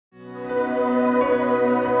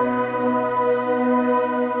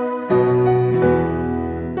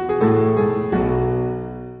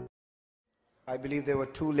believe there were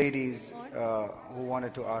two ladies who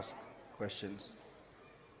wanted to ask questions.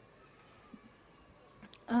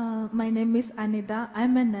 My name is Anita.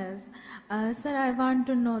 I'm a nurse. Sir, I want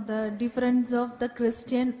to know the difference of the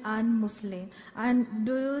Christian and Muslim. And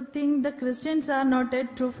do you think the Christians are not a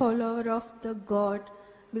true follower of the God?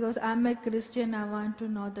 Because I'm a Christian, I want to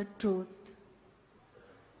know the truth.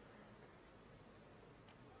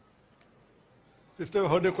 Sister, I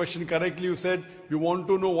heard your question correctly. You said you want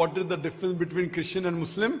to know what is the difference between Christian and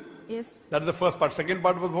Muslim? Yes. That is the first part. Second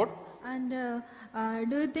part was what? And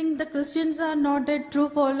do you think the Christians are not a true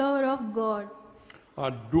follower of God?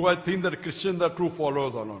 Do I think that Christians are true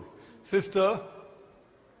followers or not? Sister,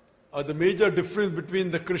 the major difference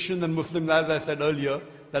between the Christians and Muslims, as I said earlier,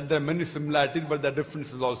 that there are many similarities, but there are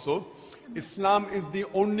differences also. Islam is the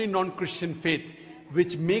only non-Christian faith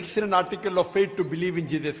which makes it an article of faith to believe in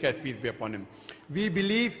Jesus Christ, peace be upon him. We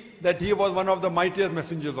believe that he was one of the mightiest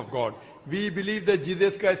messengers of God. We believe that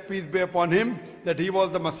Jesus Christ, peace be upon him, that he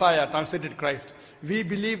was the Messiah, translated Christ. We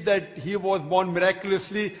believe that he was born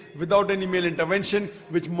miraculously without any male intervention,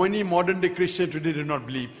 which many modern day Christians today do not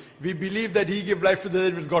believe. We believe that he gave life to the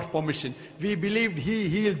dead with God's permission. We believe he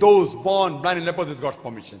healed those born blind and lepers with God's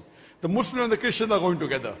permission. The Muslim and the Christians are going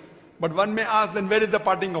together. But one may ask, then where is the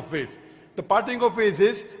parting of ways? The parting of ways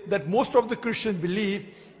is that most of the Christians believe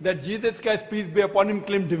that Jesus Christ, peace be upon him,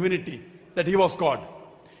 claimed divinity, that he was God.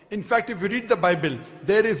 In fact, if you read the Bible,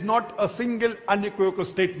 there is not a single unequivocal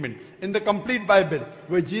statement in the complete Bible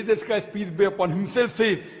where Jesus Christ, peace be upon him, himself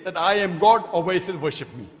says that I am God, or where he says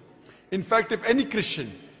worship me. In fact, if any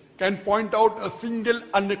Christian can point out a single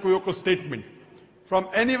unequivocal statement from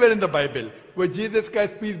anywhere in the Bible where Jesus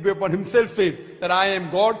Christ, peace be upon him, himself says that I am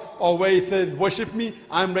God, or where he says worship me,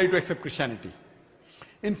 I am ready to accept Christianity.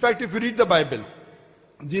 In fact, if you read the Bible,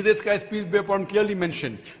 Jesus Christ, peace be upon him, clearly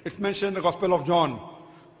mentioned. It's mentioned in the Gospel of John,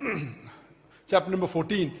 chapter number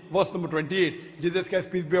 14, verse number 28. Jesus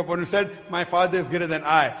Christ, peace be upon him, said, my Father is greater than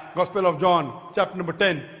I. Gospel of John, chapter number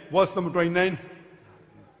 10, verse number 29.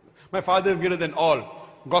 My Father is greater than all.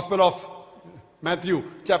 Gospel of Matthew,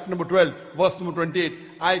 chapter number 12, verse number 28.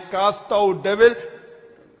 I cast out devil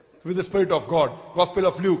with the Spirit of God. Gospel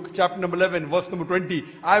of Luke, chapter number 11, verse number 20.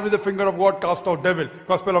 I with the finger of God cast out devil.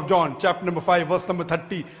 Gospel of John, chapter number 5, verse number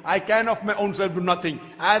 30. I can of my own self do nothing.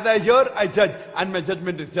 As I hear, I judge, and my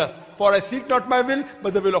judgment is just. For I seek not my will,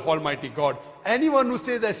 but the will of Almighty God. Anyone who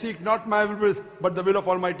says, I seek not my will, but the will of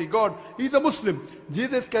Almighty God, he is a Muslim.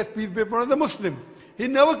 Jesus Christ, peace be upon him, is a Muslim. He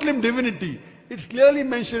never claimed divinity. It's clearly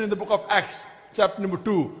mentioned in the book of Acts, chapter number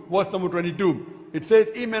 2, verse number 22. It says,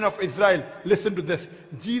 ye men of Israel, listen to this.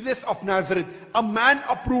 Jesus of Nazareth, a man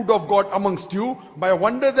approved of God amongst you by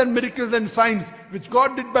wonders and miracles and signs which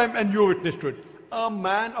God did by him, and you witness to it. A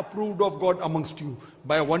man approved of God amongst you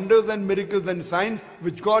by wonders and miracles and signs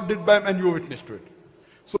which God did by him, and you witness to it.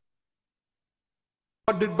 So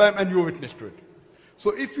God did by him, and you witness to it. So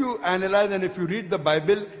if you analyze and if you read the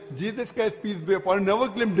Bible, Jesus Christ, peace be upon him, never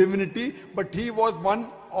claimed divinity, but he was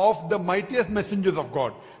one of the mightiest messengers of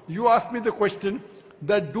God. You asked me the question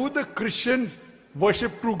that do the Christians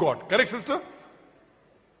worship true God? Correct, sister?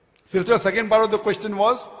 Sister, second part of the question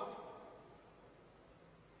was?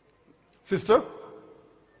 Sister?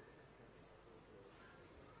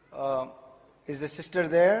 Is the sister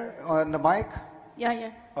there on the mic?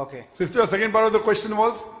 Yeah. Okay. Sister, second part of the question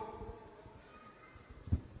was?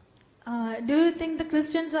 Do you think the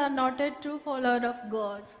Christians are not a true follower of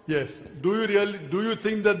God? Yes. Do you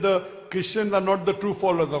think that the Christians are not the true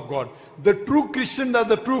followers of God? The true Christians are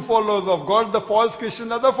the true followers of God. The false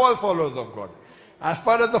Christians are the false followers of God. As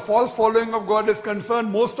far as the false following of God is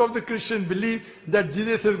concerned, most of the Christians believe that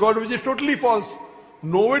Jesus is God, which is totally false.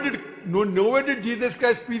 Nowhere did Jesus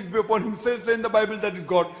Christ, peace be upon him, say in the Bible that is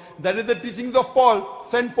God. That is the teachings of Paul,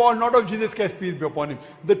 Saint Paul, not of Jesus Christ, peace be upon him.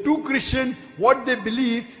 The true Christians, what they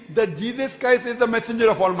believe, that Jesus Christ is the messenger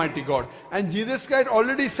of Almighty God. And Jesus Christ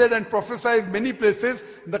already said and prophesied many places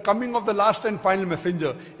the coming of the last and final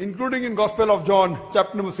messenger, including in Gospel of John,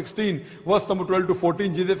 chapter number 16, verse number 12 to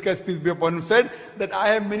 14, Jesus Christ, peace be upon him, said that I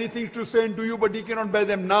have many things to say unto you, but ye cannot bear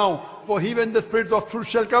them now. For he, when the Spirit of truth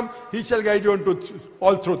shall come, he shall guide you unto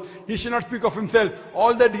all truth. He shall not speak of himself.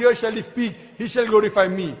 All that here shall he speak, he shall glorify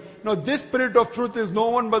me. Now this Spirit of truth is no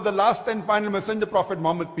one but the last and final messenger, Prophet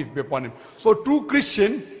Muhammad, peace be upon him. So true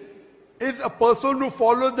Christian is a person who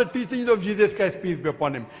follows the teachings of Jesus Christ, peace be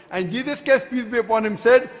upon him. And Jesus Christ, peace be upon him,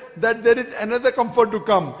 said that there is another comfort to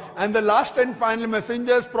come. And the last and final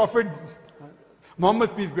messenger is Prophet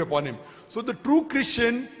Muhammad, peace be upon him. So the true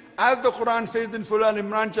Christian as the Quran says in Surah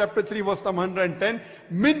Al-Imran chapter 3 verse number 110,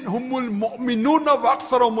 minhumul mu'minuna wa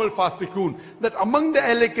aksarumul fasikun. That among the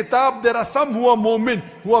Ahl Kitab there are some who are mu'min,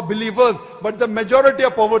 who are believers, but the majority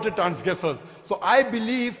are perverted transgressors. So I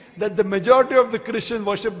believe that the majority of the Christians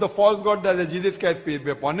worship the false god that is Jesus Christ, peace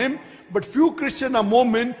be upon him. But few Christians are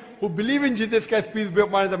mu'min who believe in Jesus Christ, peace be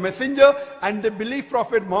upon him, the messenger, and they believe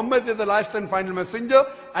Prophet Muhammad is the last and final messenger,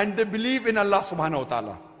 and they believe in Allah subhanahu wa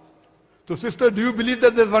ta'ala. So sister, do you believe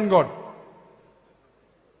that there is one God?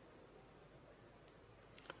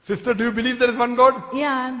 Sister, do you believe there is one God?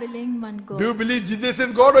 Yeah, I'm believing one God. Do you believe Jesus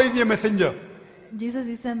is God or is he a messenger? Jesus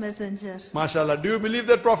is a messenger. MashaAllah. Do you believe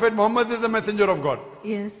that Prophet Muhammad is a messenger of God?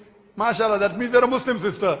 Yes. MashaAllah. That means you're a Muslim,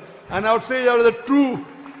 sister. And I would say you're the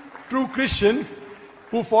true Christian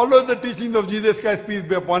who follows the teachings of Jesus Christ, peace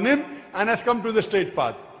be upon him, and has come to the straight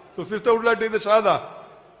path. So sister, would you like to take the Shahada?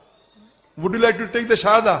 Would you like to take the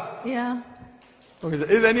Shahada? Yeah. Okay.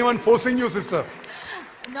 Is anyone forcing you, sister?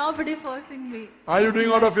 Nobody forcing me. Are you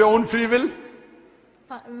doing out of your own free will?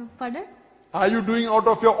 Pardon? Are you doing out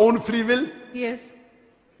of your own free will? Yes.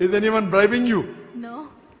 Is anyone bribing you? No.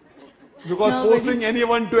 Because Nobody. forcing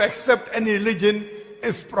anyone to accept any religion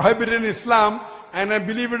is prohibited in Islam, and I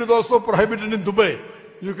believe it is also prohibited in Dubai.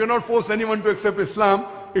 You cannot force anyone to accept Islam.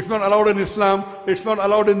 It's not allowed in Islam. It's not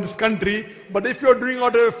allowed in this country. But if you're doing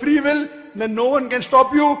out of free will, then no one can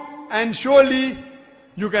stop you, and surely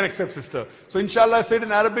you can accept, sister. So inshallah, say it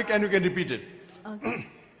in Arabic and you can repeat it. Okay.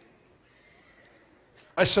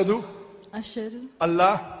 Ashhadu Ashhadu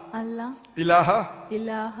Allah Allah ilaha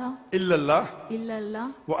ilaha illallah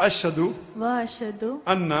illallah wa ashhadu wa ashhadu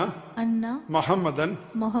anna anna Muhammadan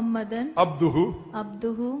Muhammadan abduhu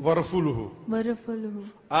abduhu wa rasuluhu. wa rasuluhu.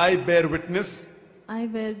 I bear witness I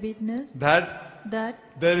bear witness that that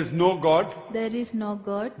there is no God there is no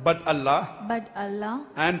God but Allah, but Allah,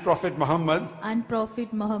 and Prophet Muhammad and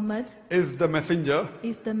Prophet Muhammad is the messenger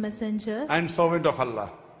is the messenger and servant of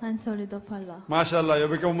Allah. and servant of Allah. MashaAllah, you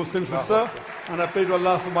become a Muslim, sister, and I pray to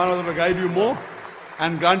Allah subhanahu wa ta'ala to guide you more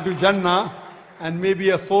and grant you Jannah, and maybe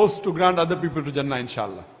a source to grant other people to Jannah,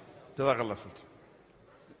 inshallah. Jazakallah, sister.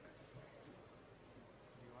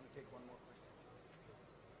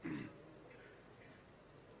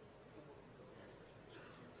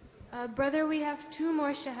 Brother, we have 2 more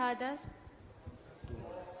shahadas.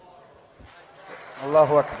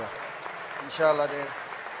 Allahu Akbar. Inshallah there.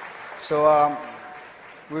 So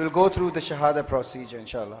we will go through the Shahada procedure,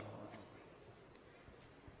 inshallah.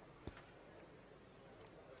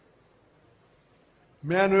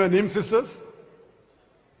 May I know your name, sisters?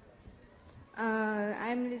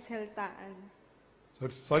 I'm Lizelle Taan.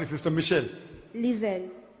 Sorry, sister Michelle. Lizelle.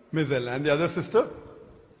 Mizel. And the other sister?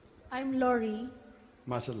 I'm Lori.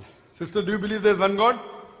 MashaAllah. Sister, do you believe there is one God?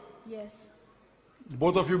 Yes.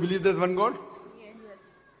 Both of you believe there is one God?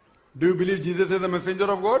 Yes. Do you believe Jesus is the messenger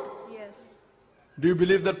of God? Yes. Do you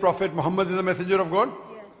believe that Prophet Muhammad is the messenger of God?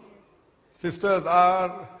 Yes. Sisters,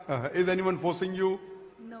 is anyone forcing you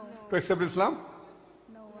No. to accept Islam?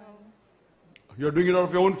 No one. You're doing it out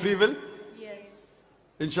of your own free will? Yes.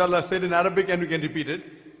 Inshallah, say it in Arabic and you can repeat it.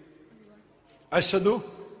 Ashhadu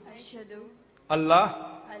Ashhadu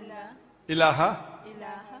Allah Allah ilaha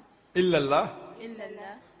ilaha illallah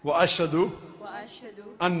illallah wa ashhadu wa ashhadu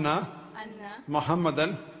anna anna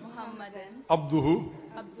Muhammadan Muhammadan abduhu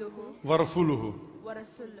abduhu wa rasuluhu. wa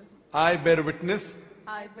rasuluhu. I bear witness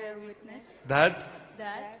I bear witness that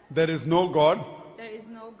that there is no God there is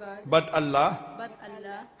no God but Allah, but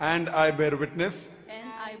Allah, and I bear witness and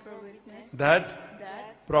I bear witness that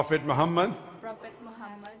that Prophet Muhammad Prophet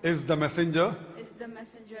Muhammad is the messenger is the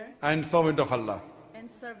messenger and servant of Allah. and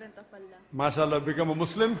servant of Allah. MashaAllah, become a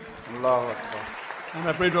Muslim. Allahu Akbar. And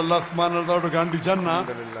I pray to Allah subhanahu wa ta'ala to grant you Jannah.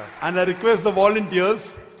 Alhamdulillah. And I request the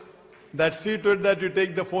volunteers that see to it that you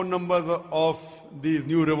take the phone numbers of these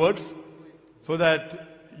new reverts, so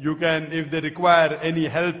that you can, if they require any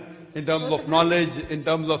help in terms of knowledge, in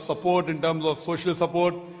terms of support, in terms of social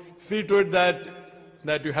support, see to it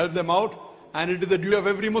that you help them out. And it is the duty of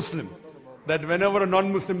every Muslim that whenever a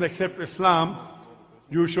non-Muslim accepts Islam,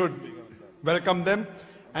 you should welcome them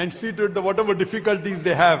and see to it that whatever difficulties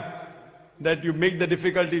they have, that you make the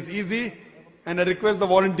difficulties easy. And I request the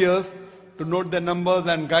volunteers to note their numbers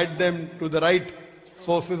and guide them to the right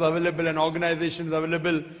sources available and organizations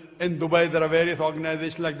available. In Dubai, there are various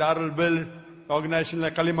organizations like Darul Bil, organizations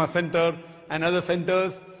like Kalima Center, and other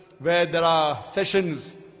centers where there are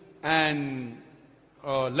sessions and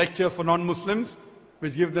lectures for non-Muslims,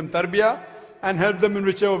 which give them tarbiyah and help them in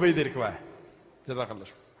whichever way they require. Jazakallah.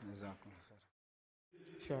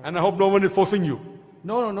 Sure. And I hope no one is forcing you.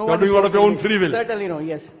 No, no, no. You are one is doing out of your own forcing free me. will. Certainly no,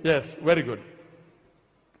 yes. Yes, very good.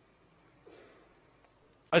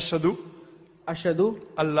 Ashhadu Ashhadu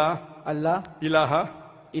Allah Allah ilaha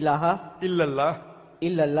ilaha illallah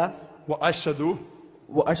illallah wa ashhadu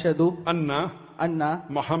wa ashhadu anna anna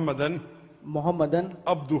Muhammadan Muhammadan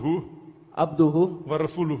abduhu abduhu wa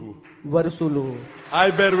rasuluhu. wa rasuluhu. I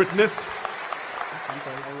bear witness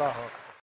Allahu Akbar.